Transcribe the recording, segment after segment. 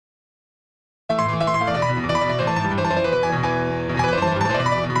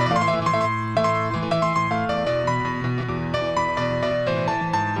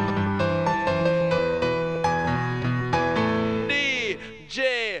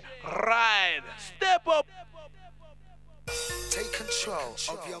Ride. Step up. Take control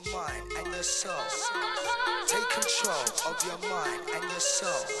of your mind and your soul. Take control of your mind and your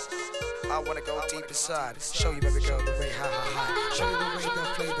soul. I wanna go deep inside, show you baby girl the way high. Show you the way the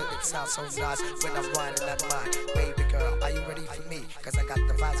flavor, it sounds so nice when I'm riding that mind. Baby girl, are you ready for me? Cause I got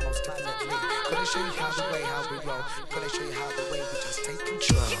the vibes most definitely. Gonna show you how the way how we roll. Gonna show you how the way we just take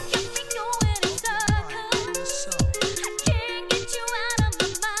control. You got me going in circles. I can't get you out of my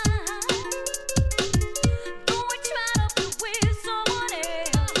mind. Though I try to be with someone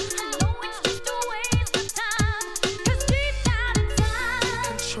else, I know it's just a waste of time. Cause deep down inside,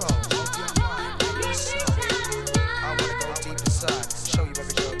 Control of your mind and your soul. I wanna go deep inside, show you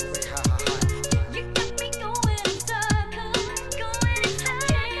baby girl the way high. you got me going in circles. I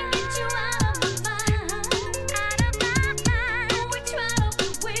can't get you out of my mind. Though I try to be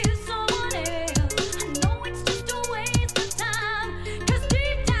with someone else, I know it's just a waste of time. Cause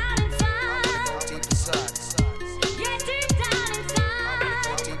deep down inside, Deep inside, yeah, deep down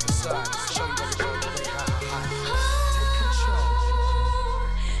inside. deep inside, show you baby girl the way high.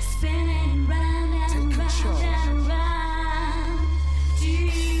 Spinning round and Take control. round and round.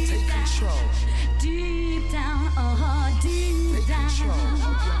 Deep Take down, control. deep down, deep Take down, control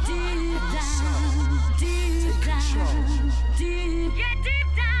of your mind deep and your down, soul. deep Take control. down, deep, yeah, deep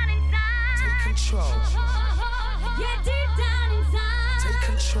down inside. Take control. Yeah, deep down inside. Take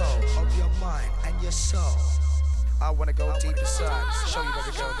control of your mind and your soul. I wanna go deep inside, show you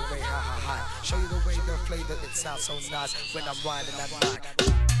baby girl the way high. Show you the way the flavor, it sounds so nice when I'm riding that mic.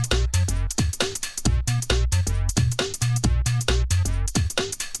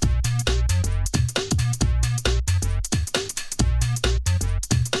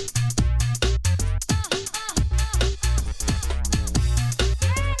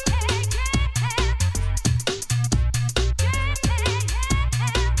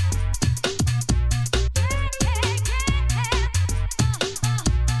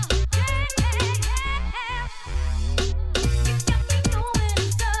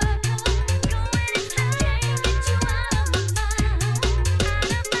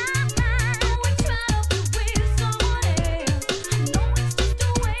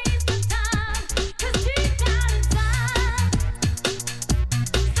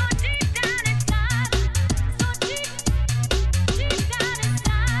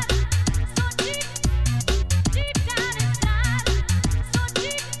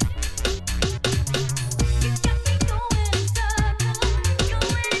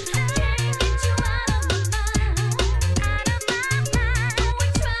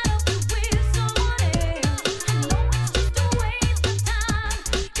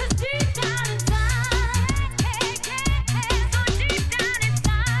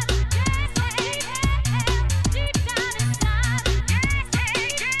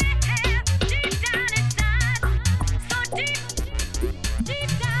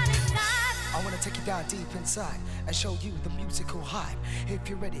 Deep inside and show you the musical hype. If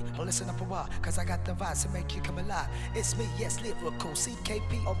you're ready, listen up a while, cause I got the vibes to make you come alive. It's me, yes, lyrical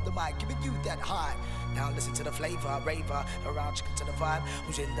CKP on the mic, giving you that high. Now listen to the flavor, raver, around chicken to the vibe.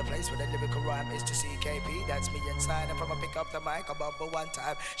 Who's in the place with a lyrical rhyme? It's to CKP, that's me inside. And from a pick up the mic, I bubble one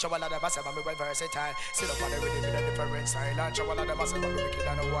time. Show a lot of massive, I'm versatile. Sit up on the rhythm in a different style. And show a lot of massive, I'm wicked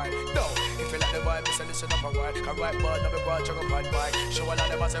and a wine. No, if you like the vibe, listen up a while. Can write word, no be word, juggle on mic. Show a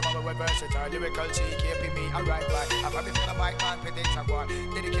lot of massive, I'm versatile. Lyrical CKP, me, I ride back. I'm happy for the mic, man, predicts a one.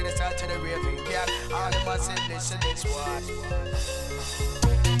 Dedicated style to the raving, yeah. All the massive, listen this one.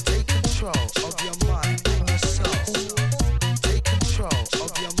 Take control of your mind and your soul. Take control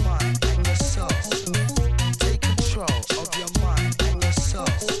of your mind and your soul. Take control of your mind and your soul.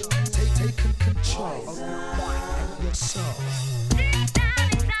 Take control of your mind and your soul. Deep down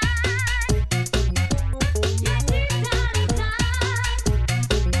inside. Yeah, deep down inside.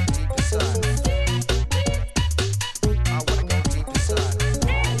 Deep inside. I wanna go deep inside.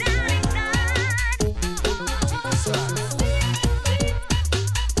 Deep down inside. Deep inside.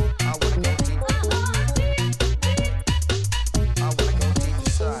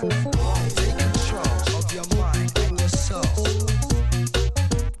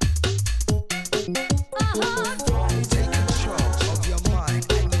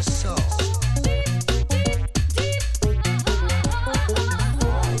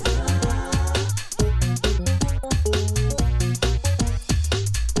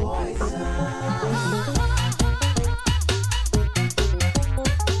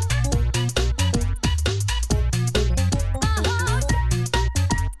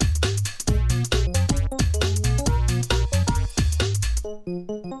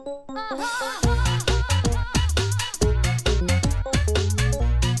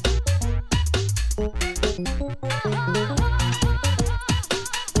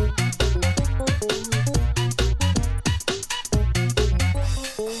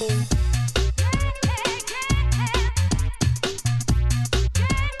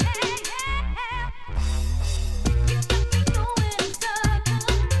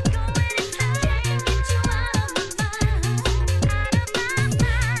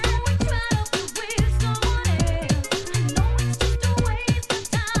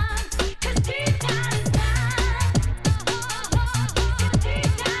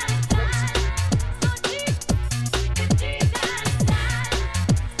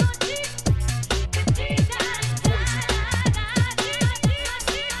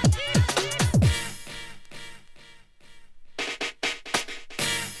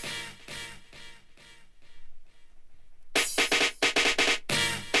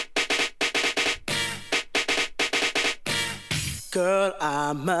 Girl,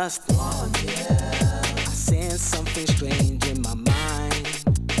 I must warn you, I sense something strange in my mind.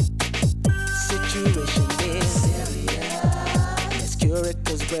 Situation is serious. Let's cure it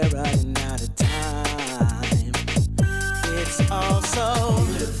 'cause we're running out of time. It's also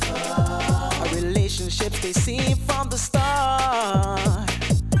beautiful. Our relationships, they seem from the start.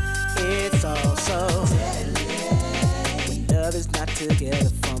 It's also deadly when love is not together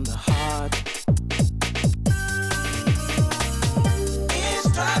from the heart. It's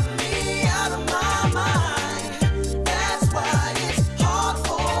driving me out of my mind. That's why it's hard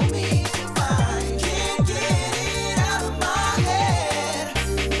for me to find. Can't get it out of my head.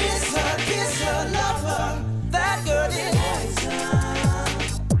 Miss her, kiss her, love her. That girl is poison.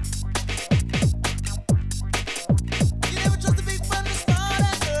 You never trust a big fun to start.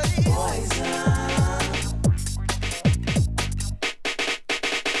 That girl is poison.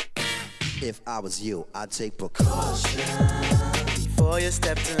 If I was you, I'd take precaution Before you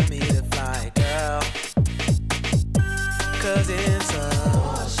step to me to fly, girl. 'Cause in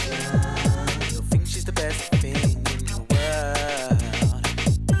some you'll think she's the best thing in the world.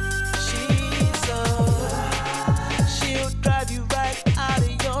 She's so she'll drive you right out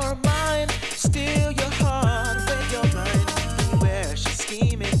of your mind. Steal your heart when you're blind. Anywhere she's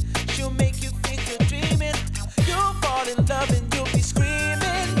scheming, she'll make you think you're dreaming. You'll fall in love and you'll be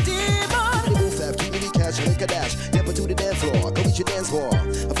screaming, demon. the roof have keep me cash and make a dash. Never to the dance floor, go reach your dance floor.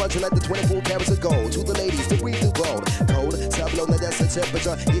 I find you like the 24 carats of gold. To the ladies, the breathe the gold. Cold, top below, now that's the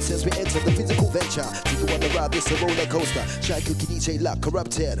temperature. It says we enter the physical venture. Take you on the ride, this a roller coaster. Shy cookie DJ lock,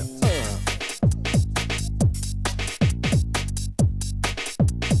 corrupted.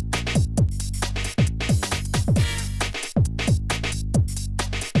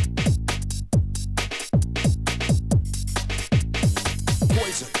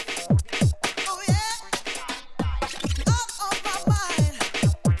 Poison. Oh yeah, up on my mind.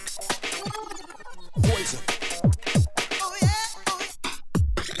 Poison. Oh yeah,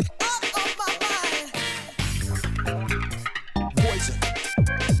 up on my mind. Poison.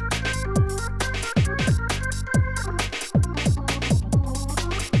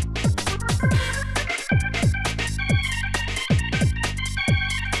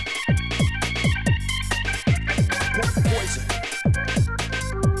 Poison.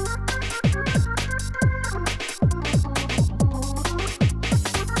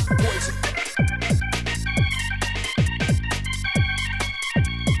 Poison.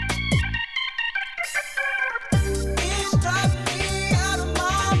 It's driving me out of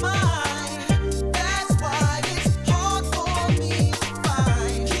my mind. That's why it's hard for me to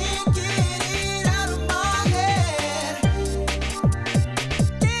find. Can't get it out of my head.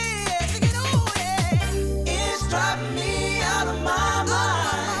 Yeah, sing it, oh yeah. It's driving me out of my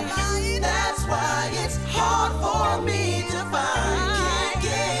mind. That's why it's hard for me to find. Can't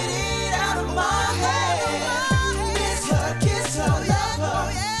get it out of my head. Miss her, kiss her, love her.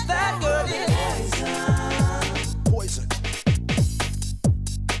 That girl is Poison.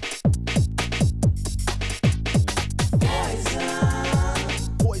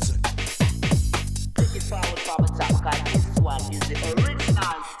 Poison. Take it forward from the top, 'cause this one is the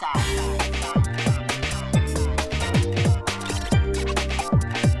original style.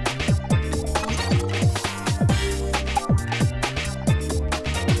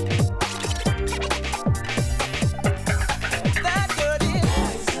 that girl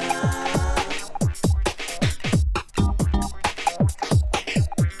is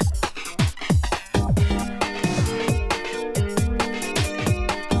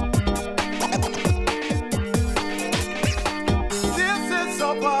This is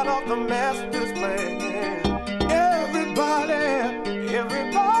a part of the master's plan. Everybody,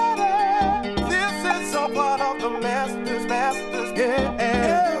 everybody. This is a part of the master's yeah.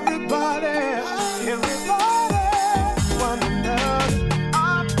 Everybody, everybody. One another,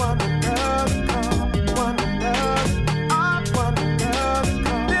 I want another call. One another, I want another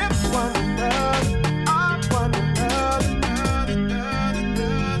call. This one another, I want another.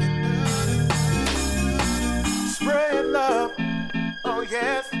 Spread love. Oh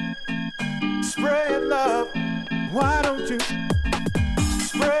yes, spread love. Why don't you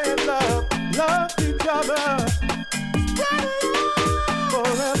spread love? Love each other. Spread it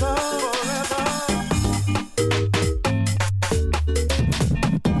forever, forever.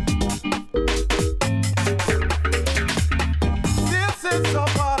 This is a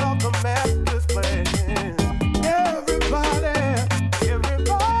part of the master's plan. Everybody,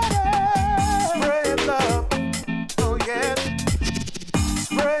 everybody, spread love. Oh yes,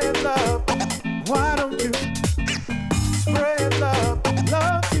 spread love. Why don't you spread love?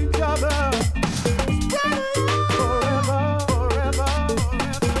 Love each other. Spread it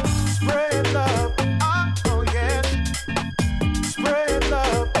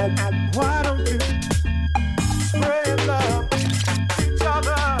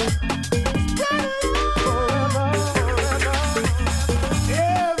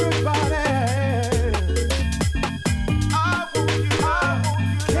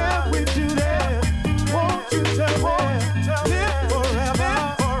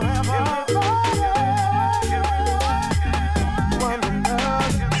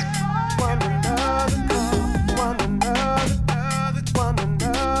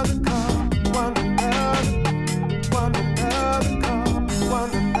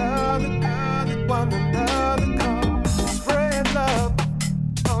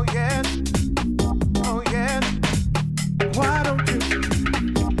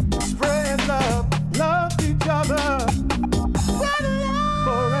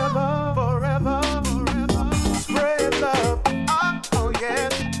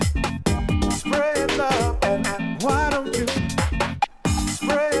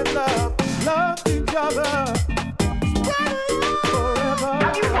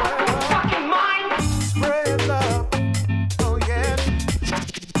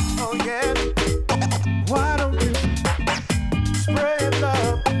Oh yeah. Why don't you spread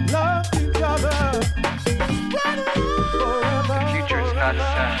love, love each other, spread it forever. The future is not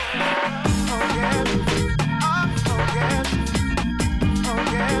set. Oh yeah. Oh yeah. Oh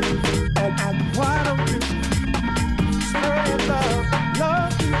yeah. And why don't you spread love,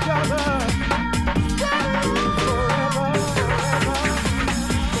 love each other, spread it forever, forever.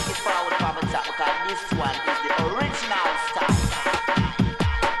 Take it forward from the top because this one is the original style.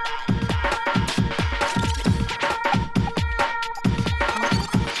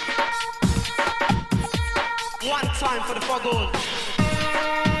 One time for the foghorn.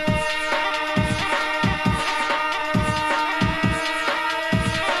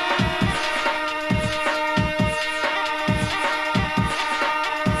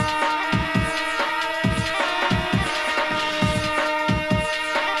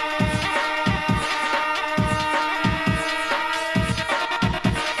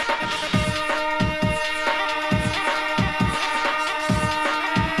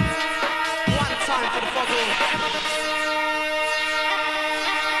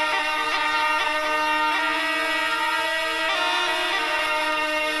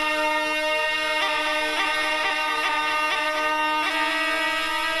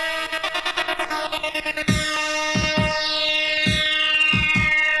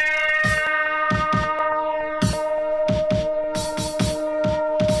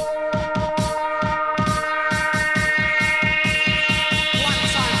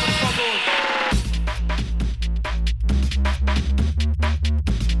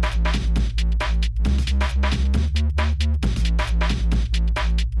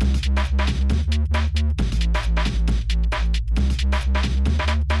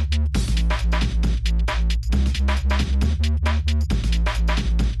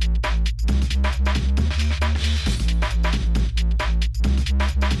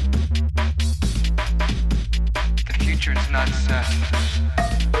 The future is not set.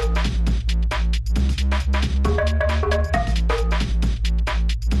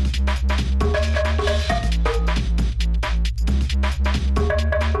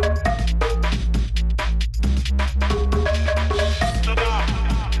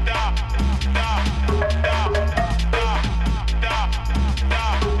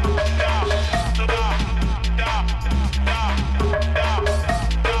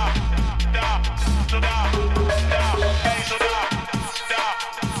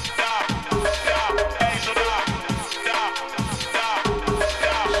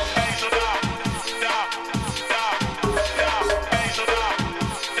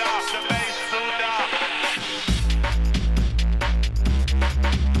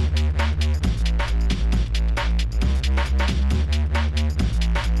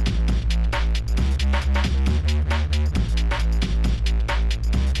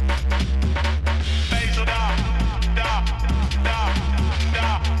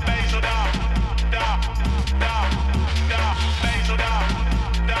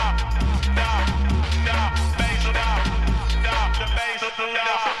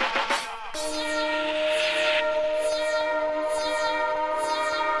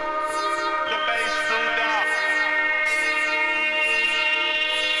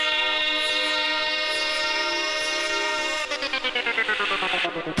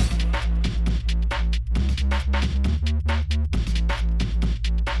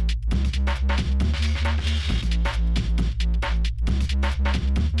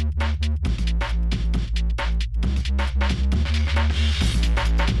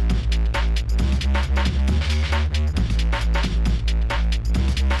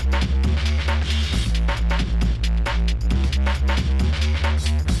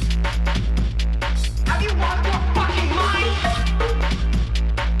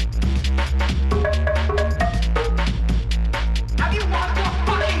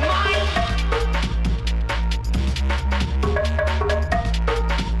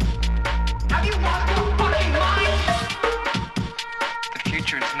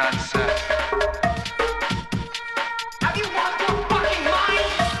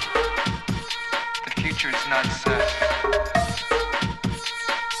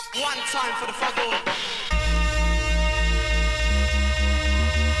 time for the foghorn.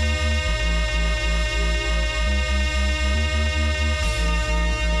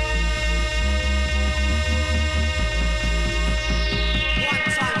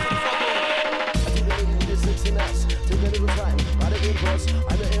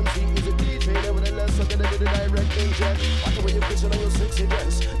 I'm the MC, he's a DJ, nevertheless, I'm gonna do the directing jet. Watch the way you're pitching on your sexy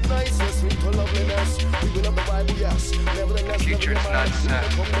dress. Niceness, sweet to loveliness. We will have the Bible, yes. Nevertheless, the future is not set.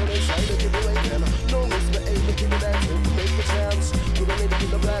 Come down inside and give you right then. No miss, but aim to keep it dancing. Take the chance. To the lady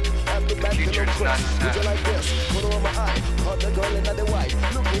in the black. you look crisp. Would you like this? Put her on my eye. Caught the girl in the white.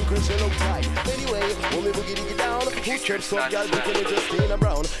 Looking crisp, you look tight. Anyway, when we boogie diggy down, who trips up, y'all looking at Justina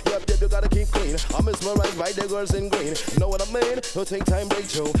Brown. Yep, you gotta keep clean. I'm mesmerized by the girls in green. Know what I mean? Don't take time, break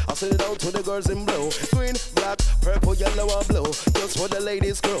through. I'll send it out to the girls in blue. Green, black, purple, yellow, or blue. Just for the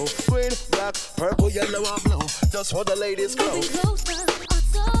ladies crew. Green, black, purple, yellow, or blue. Just for the ladies crew. Moving closer, or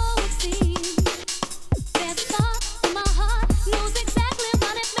so it seems. There's a thought in my heart, knows exactly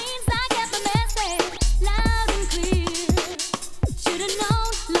what it means. I get the message loud and clear. Should've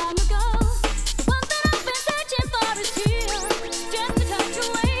known long ago. The one that I've been searching for is here. Just a touch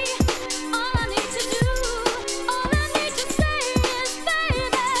away. All I need to do, all I need to say is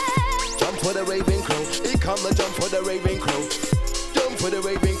baby. Jump for the raving crew. Here come the jump for the raving crew. Jump for the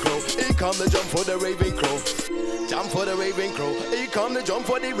raving crew. Here come the jump for the raving crew. Jump for the raving crew. Here come the jump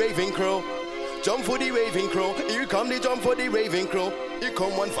for the raving crew. Jump for the raving crew. Here come the jump for the raving crew. Here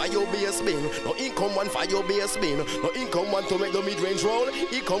come one for your bass spin. No, here come one for your bass spin. No, here come one to make the mid-range roll.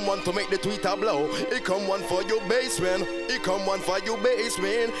 Here come one to make the tweeter blow. Here come one for your bass man. Here come one for your bass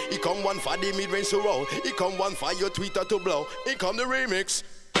man. Here come one for the mid-range to roll. Here come one for your tweeter to blow. Here come the remix.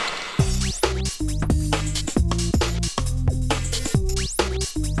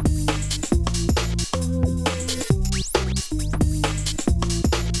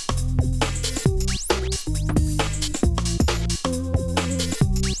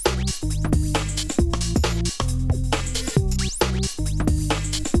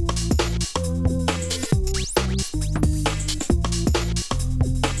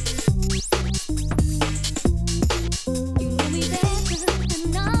 You know me better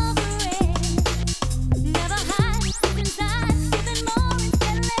than all the rest. Never hide what's inside, giving more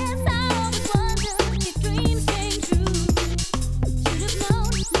instead of less. I always wonder if dreams came true. Should've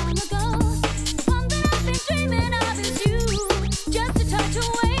known long ago. The one that I've been dreaming of is you. Just a touch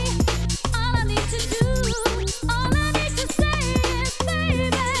away. All I need to do, all I need to say is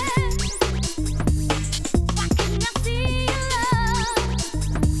baby. Why couldn't I see your love?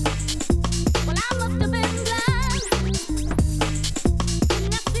 Well, I must have been blind.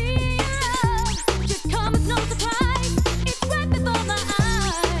 Couldn't I see your love? Should come as no surprise. It's right before my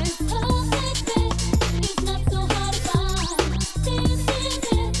eyes. Perfect fit is not so hard to find. This is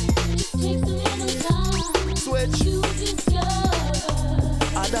it. Just takes a little time Switch. to discover.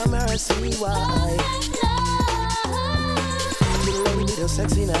 Other mercy, why? Perfect love. You lady with your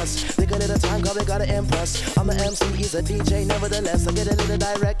sexiness. Take a little time, cause we gotta impress. I'm the MC, he's a DJ, nevertheless. I get a little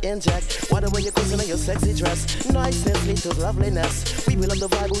direct inject. Why the way you're cruising in your sexy dress? Niceness leads to loveliness. We will love the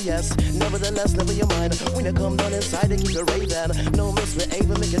vibe, oh yes. Nevertheless, never your mind. When you come down inside, they keep it raving. No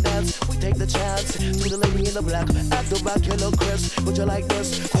misbehavior, make you dance. We take the chance to the lady in the black. At the back, you look crisp. Would you like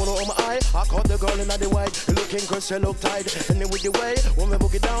this? Corner on my eye, I caught the girl in the white. You looking crisp, you look tight. And then with the way, when we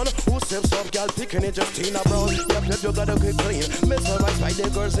book it down, who steps up, girl, picking it, Justina Brown. Yep, you gotta get clean. Mesmerized by the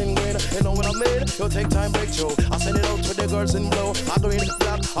girls in green. You know what I mean? You'll take time, breakthrough. I send it out to the girls in blue. I green,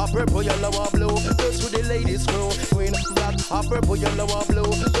 black, I purple, yellow, or blue. Just with the ladies crew. Green, black, I purple, yellow, or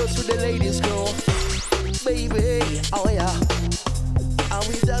blue. Just with the ladies crew. Baby, oh yeah. And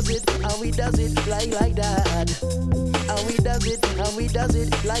we does it like that. And we does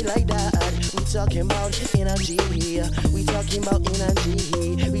it like that. We talking about energy. We talking about energy.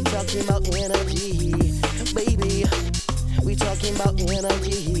 We talking about energy. Baby, we talking about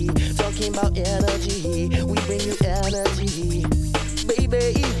energy. Talking about energy. We bring you energy.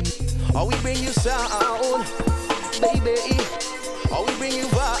 Baby, or we bring you sound. Baby, or we bring you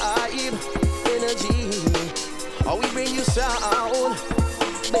vibe. Energy. Or we bring you sound.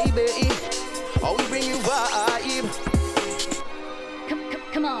 Baby, or we bring you vibe.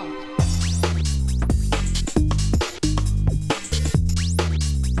 Come on.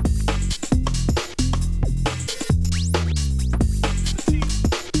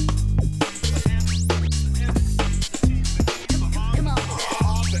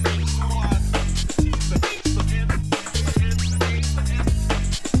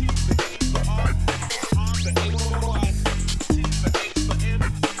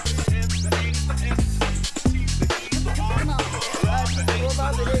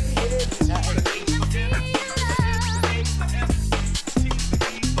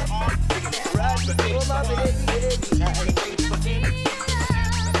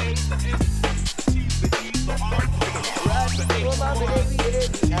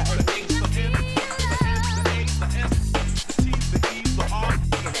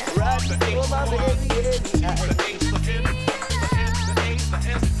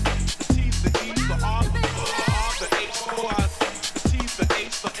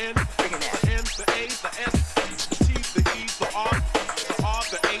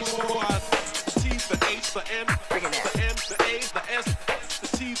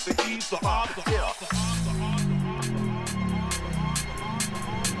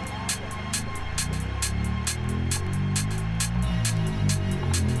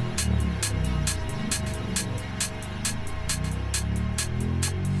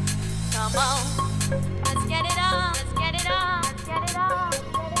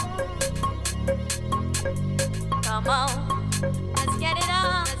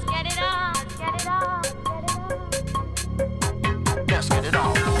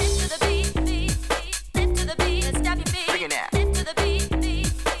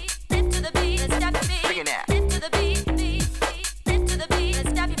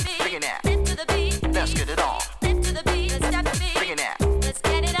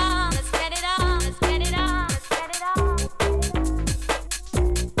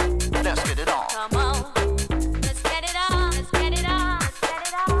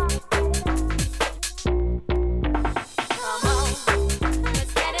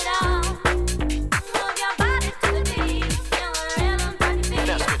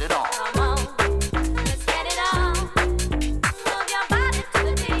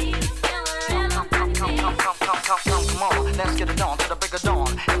 let's get it on to the break of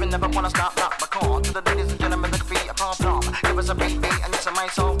dawn. Even never wanna stop, rock my corn. To the ladies and gentlemen, that could be a problem. Give us a beat, and it's a my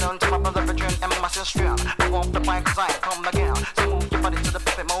soul known to my brother Richard and my sister. I won't the bike, cause I come again. So move your body to the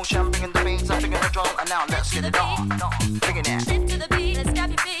pivot motion, bringing the beats, I'm bringing the drum, and now let's get it on. Bring it in. Step to the beat, let's stop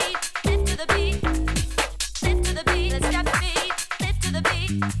your feet. Step to the beat. Step to the beat, let's stop your feet. Step to the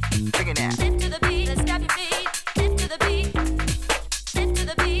beat. Bring it in. Step to the beat, let's stop your feet. Step to the beat. Step to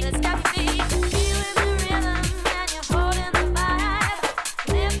the beat, let's stop your feet. Feeling the rhythm and you're holding the vibe.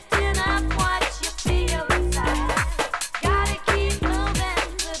 Lifting up what you feel inside. Gotta keep moving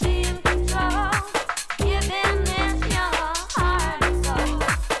to be in control. Giving this your heart and soul.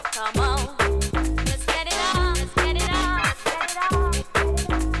 Come on, let's get it on, let's get it on, let's get it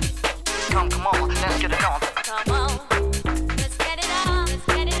on. Come on, let's get it on. Come on, let's get it on, let's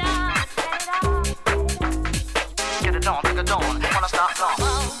get it on, let's get it on. Get it on, take it on. Wanna stop long.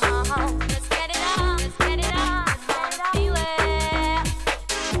 Let's get it on, let's get it on, feel it.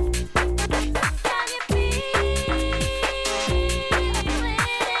 Can you feel it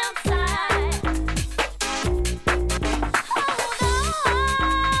inside? Hold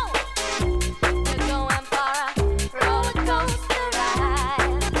on, we're going for a roller coaster ride.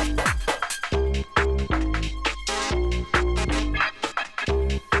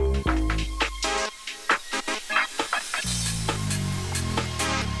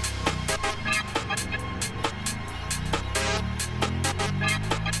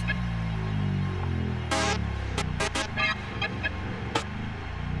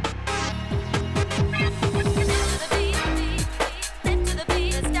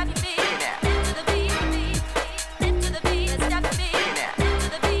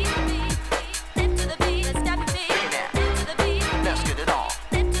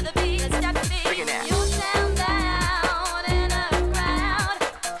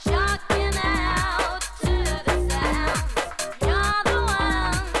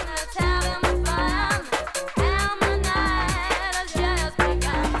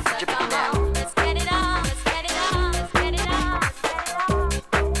 Let's get it on. Let's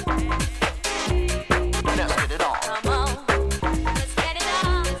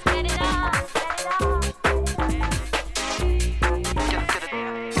get it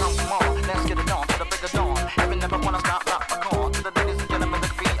on. Come on, let's get it on to the break of dawn. Even never wanna stop, rock my corn. To the ladies and gentlemen, that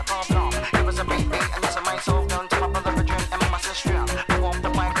could be a problem. Give us a beat, and it's a my soul known to my brother Richard and my sister. I won't the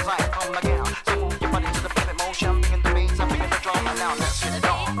bike, cause I come again. So move your body to the pivot motion, bringing the beats, I'm bringing the drum, and now let's get it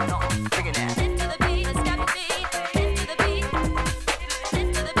on. Bring it in.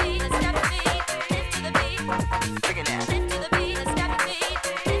 Bring it in.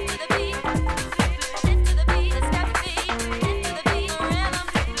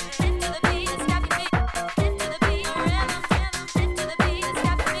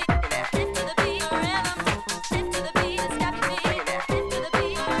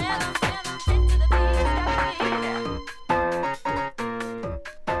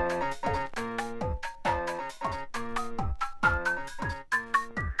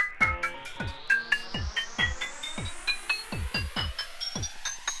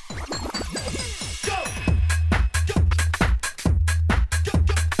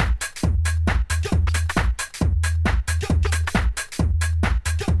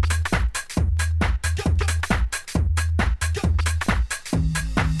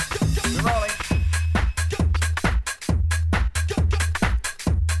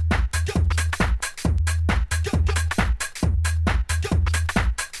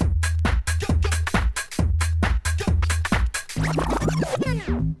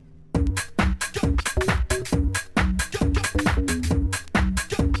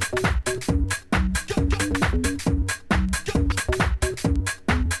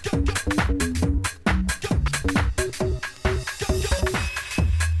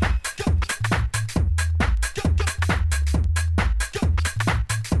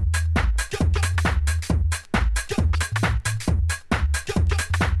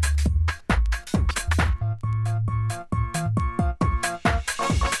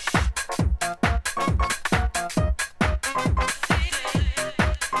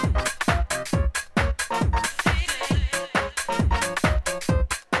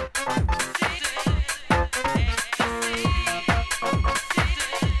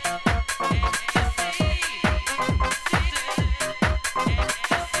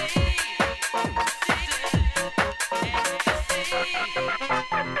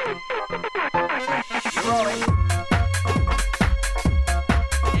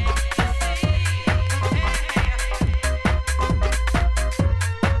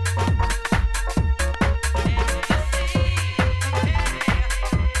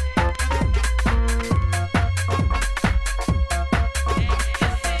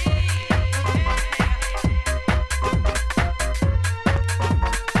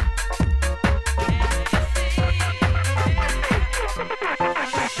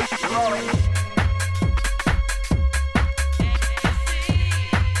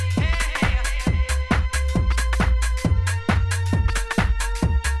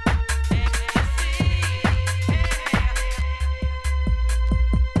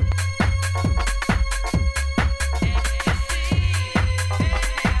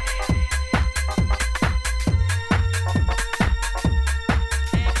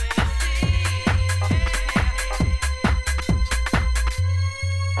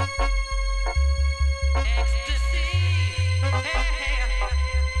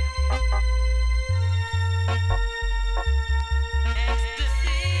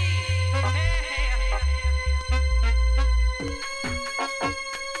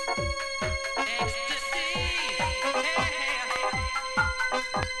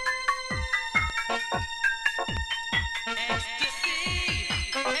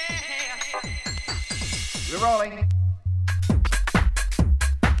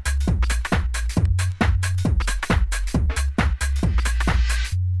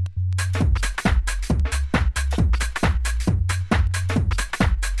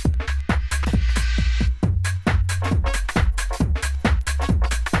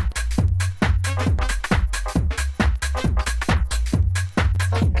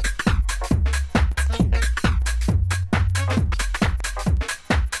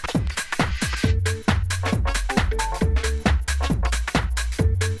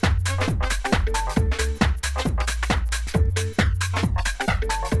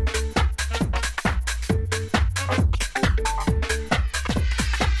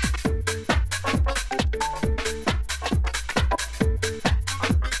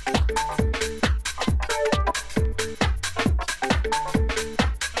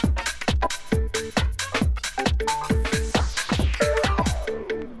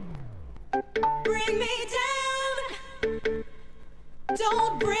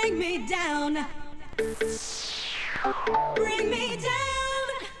 bring me down. Bring me down.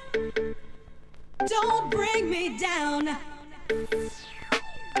 Don't bring me down.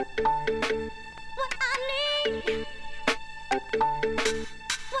 What I need.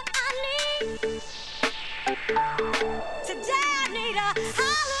 What I need. Today I need a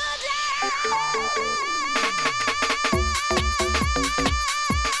holiday.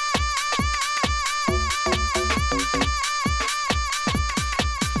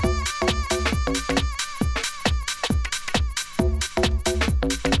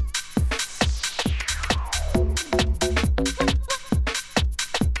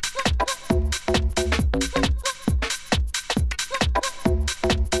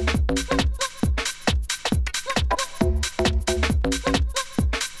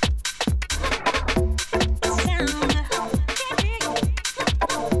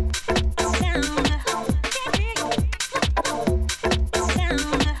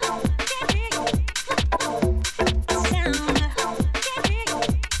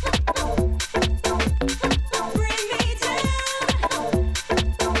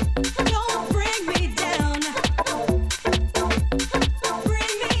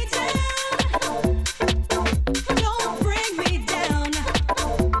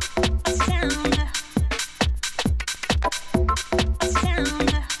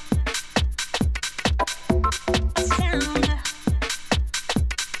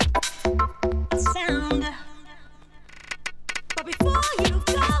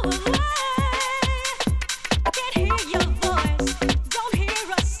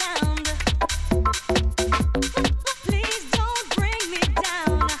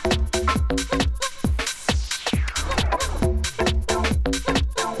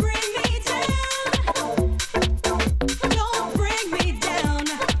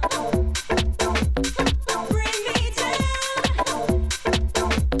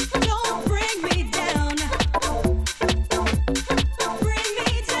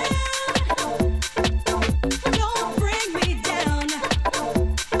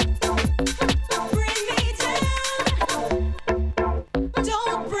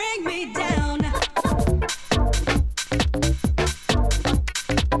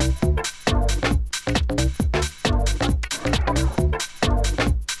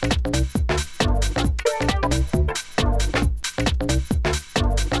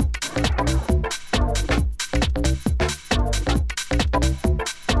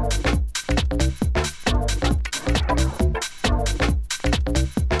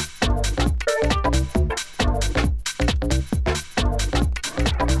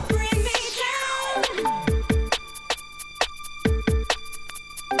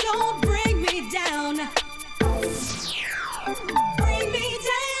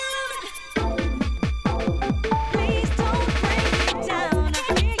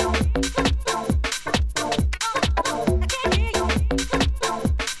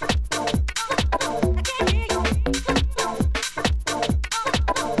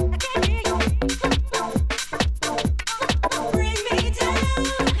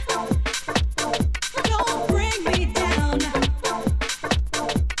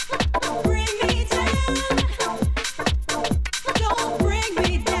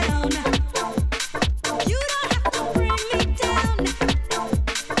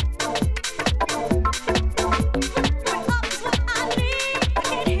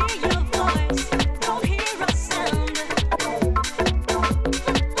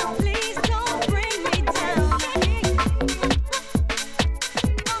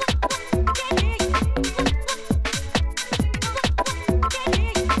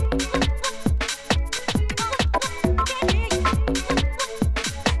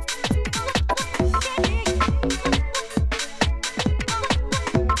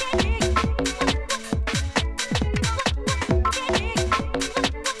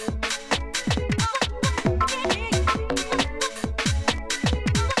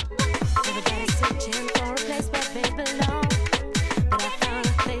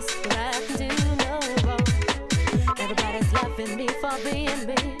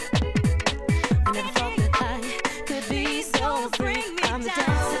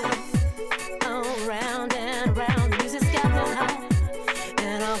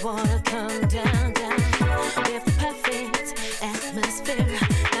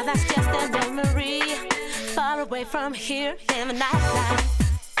 From here in the nightlife,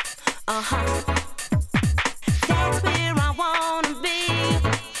 that's where I wanna be,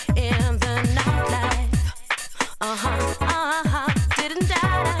 in the nightlife,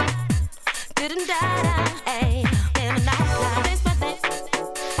 didn't die, ay, in the nightlife, place where they,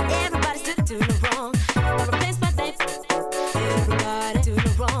 everybody's doing the wrong, place where they, everybody doing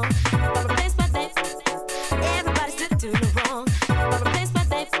the wrong.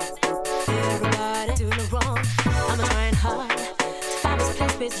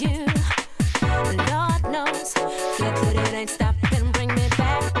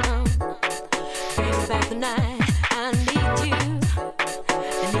 back the night. I need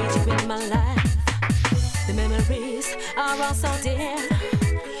you in my life. The memories are all so dear.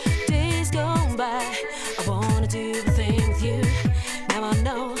 Days gone by, I wanna do the thing with you. Now I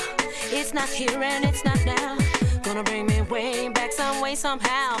know it's not here and it's not now. Gonna bring me way back some way,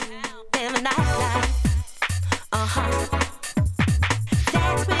 somehow. In the nightlife,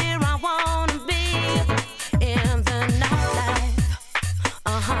 that's where I wanna be. In the nightlife,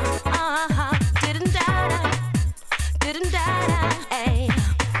 didn't die, ayy.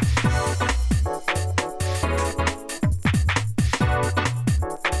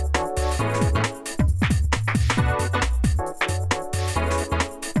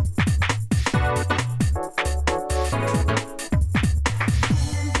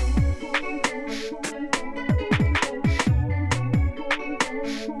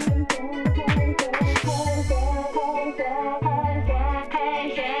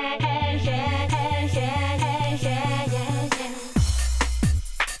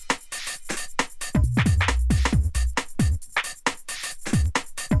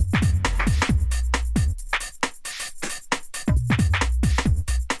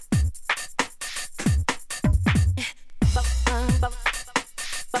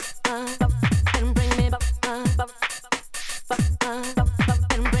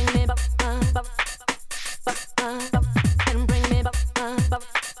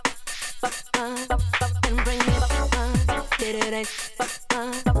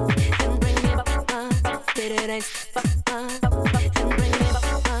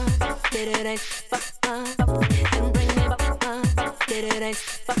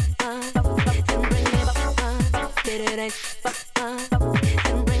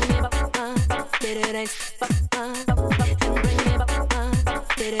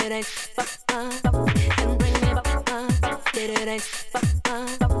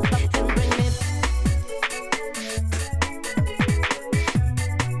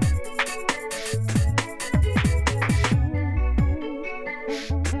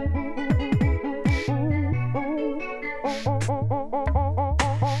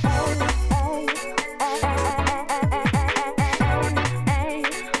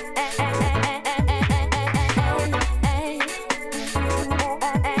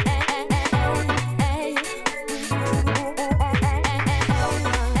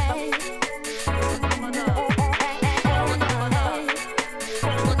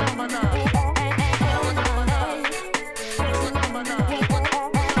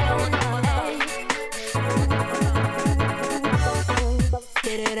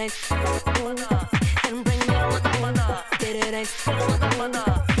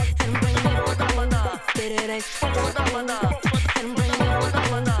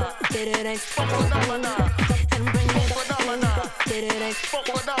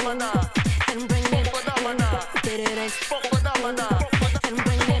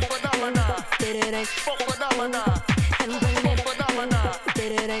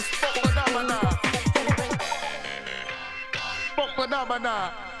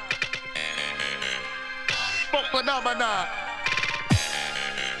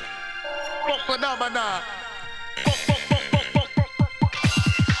 Phenomina.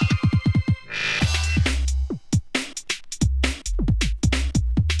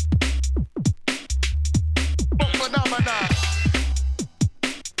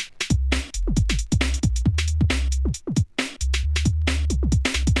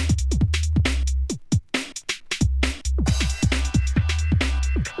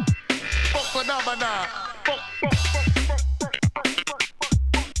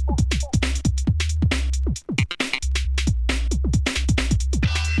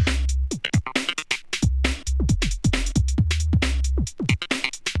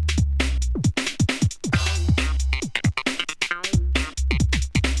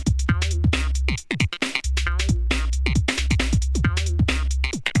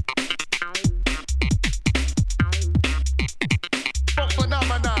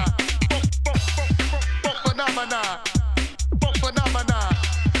 Phenomina.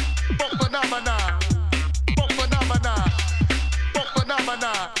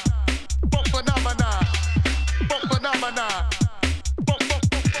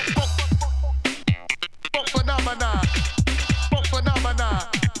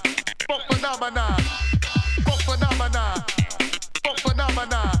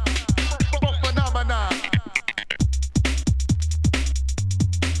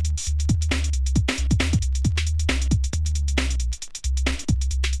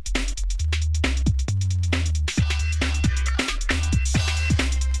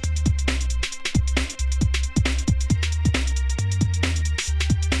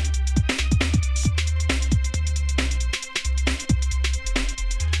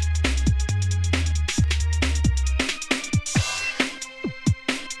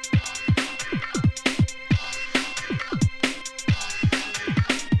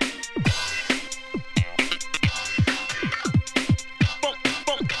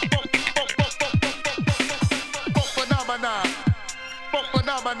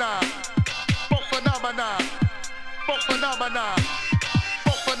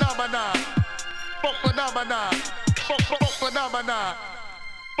 Phenomina. Phenomina.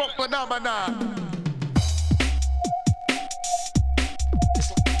 Phenomina.